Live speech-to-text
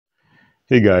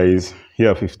Hey guys, here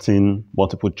are 15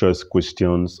 multiple choice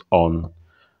questions on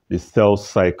the cell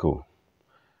cycle.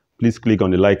 Please click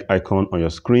on the like icon on your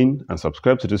screen and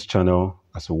subscribe to this channel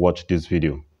as you watch this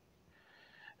video.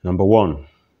 Number 1.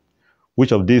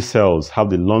 Which of these cells have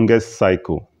the longest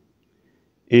cycle?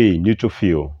 A.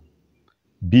 Neutrophil,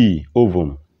 B.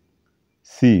 Ovum,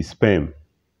 C. Sperm,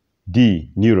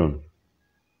 D. Neuron.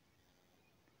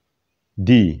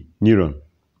 D. Neuron.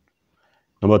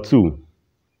 Number 2.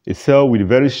 A cell with a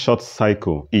very short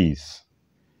cycle is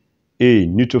A.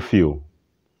 Neutrophil,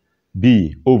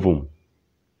 B. Ovum,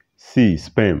 C.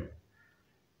 Sperm,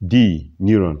 D.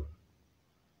 Neuron.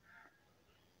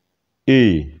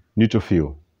 A.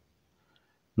 Neutrophil.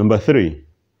 Number 3.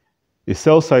 A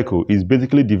cell cycle is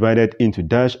basically divided into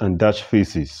dash and dash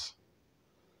phases.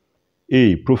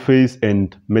 A. Prophase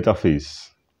and Metaphase,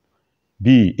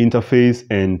 B. Interphase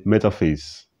and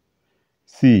Metaphase,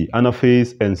 C.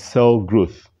 Anaphase and Cell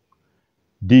growth,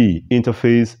 D.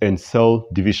 Interphase and Cell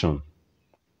division.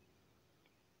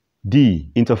 D.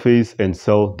 Interphase and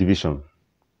Cell division.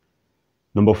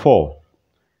 Number 4.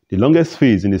 The longest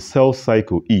phase in the cell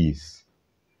cycle is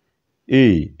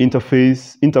A.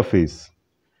 Interphase,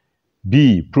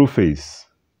 B. Prophase,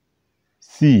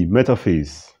 C.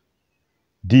 Metaphase,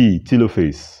 D.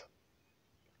 Telophase.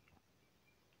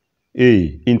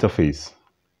 A. Interphase.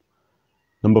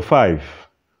 Number 5.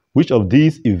 Which of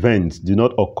these events do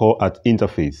not occur at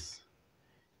interphase?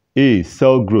 A.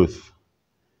 Cell growth,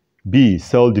 B.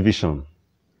 Cell division,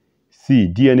 C.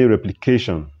 DNA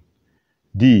replication,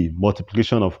 D.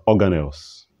 Multiplication of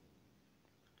organelles.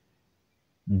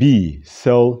 B.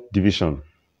 Cell division.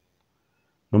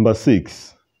 Number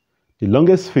 6. The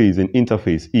longest phase in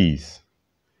interphase is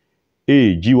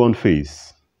A. G1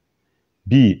 phase,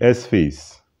 B. S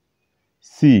phase,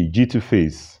 C. G2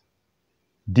 phase,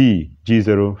 D.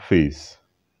 G0 phase.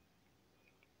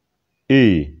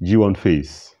 A. G1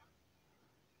 phase.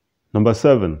 Number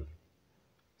 7.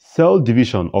 Cell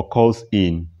division occurs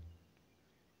in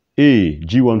A.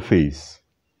 G1 phase,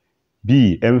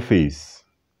 B. M phase,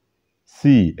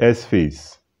 C. S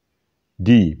phase,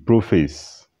 D.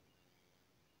 Prophase.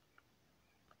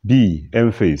 B.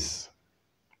 M phase.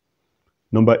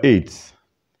 Number 8.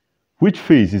 Which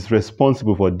phase is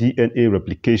responsible for DNA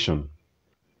replication?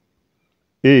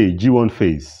 A. G1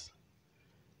 phase,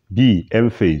 B. M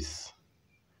phase,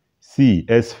 C.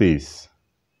 S phase,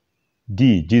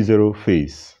 D. G0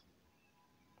 phase.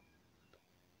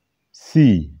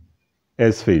 C.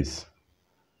 S phase.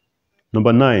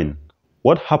 Number 9.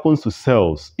 What happens to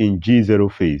cells in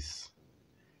G0 phase?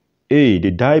 A. They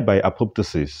die by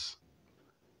apoptosis,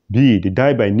 B. They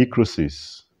die by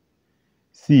necrosis,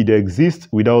 C. They exist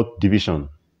without division,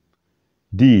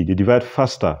 D. They divide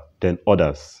faster than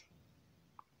others.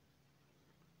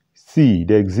 C.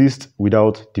 They exist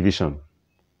without division.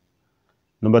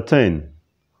 Number 10.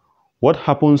 What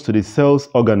happens to the cell's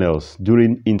organelles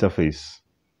during interphase?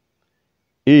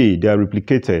 A. They are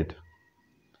replicated,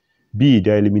 B.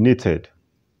 They are eliminated,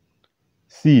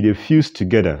 C. They fuse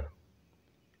together,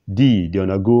 D. They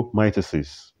undergo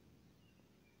mitosis.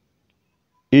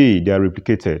 A. They are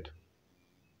replicated.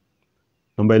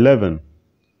 Number 11.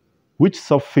 Which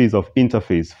subphase of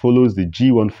interphase follows the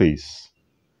G1 phase?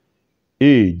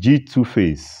 A. G2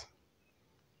 phase,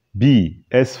 B.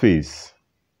 S phase,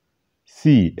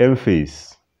 C. M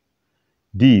phase,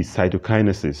 D.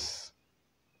 Cytokinesis.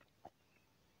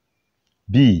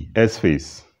 B. S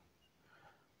phase.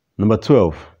 Number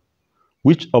 12.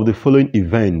 Which of the following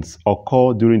events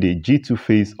occur during the G2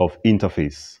 phase of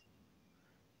interphase?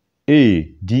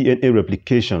 A. DNA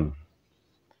replication,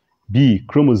 B.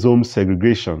 Chromosome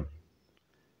segregation,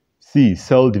 C.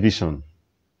 Cell division,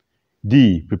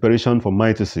 D. Preparation for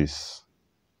mitosis.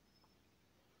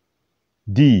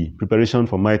 D. Preparation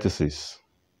for mitosis.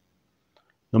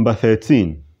 Number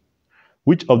 13.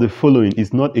 Which of the following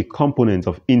is not a component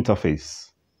of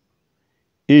interphase?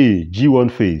 A.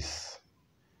 G1 phase,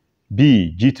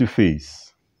 B. G2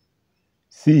 phase,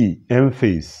 C. M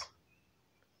phase,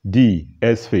 D.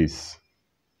 S phase.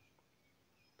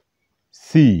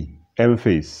 C. M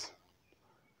phase.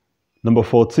 Number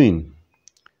 14.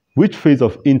 Which phase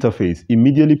of interphase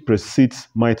immediately precedes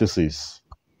mitosis?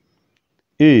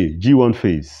 A. G1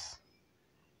 phase,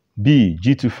 B.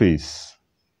 G2 phase,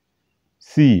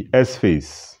 C. S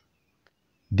phase,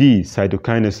 D.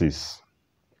 Cytokinesis.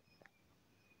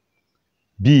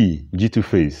 B. G2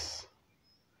 phase.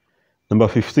 Number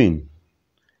 15.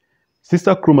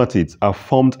 Sister chromatids are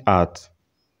formed at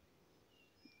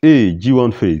A.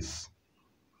 G1 phase,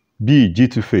 B.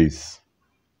 G2 phase,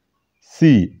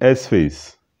 C. S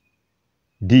phase,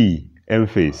 D. M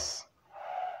phase.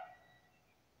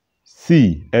 C.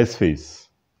 C. S-phase.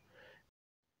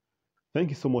 Thank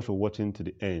you so much for watching to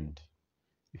the end.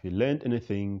 If you learned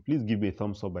anything, please give me a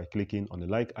thumbs up by clicking on the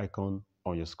like icon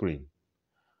on your screen.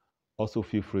 Also,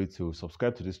 feel free to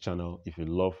subscribe to this channel if you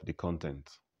love the content.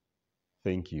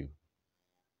 Thank you.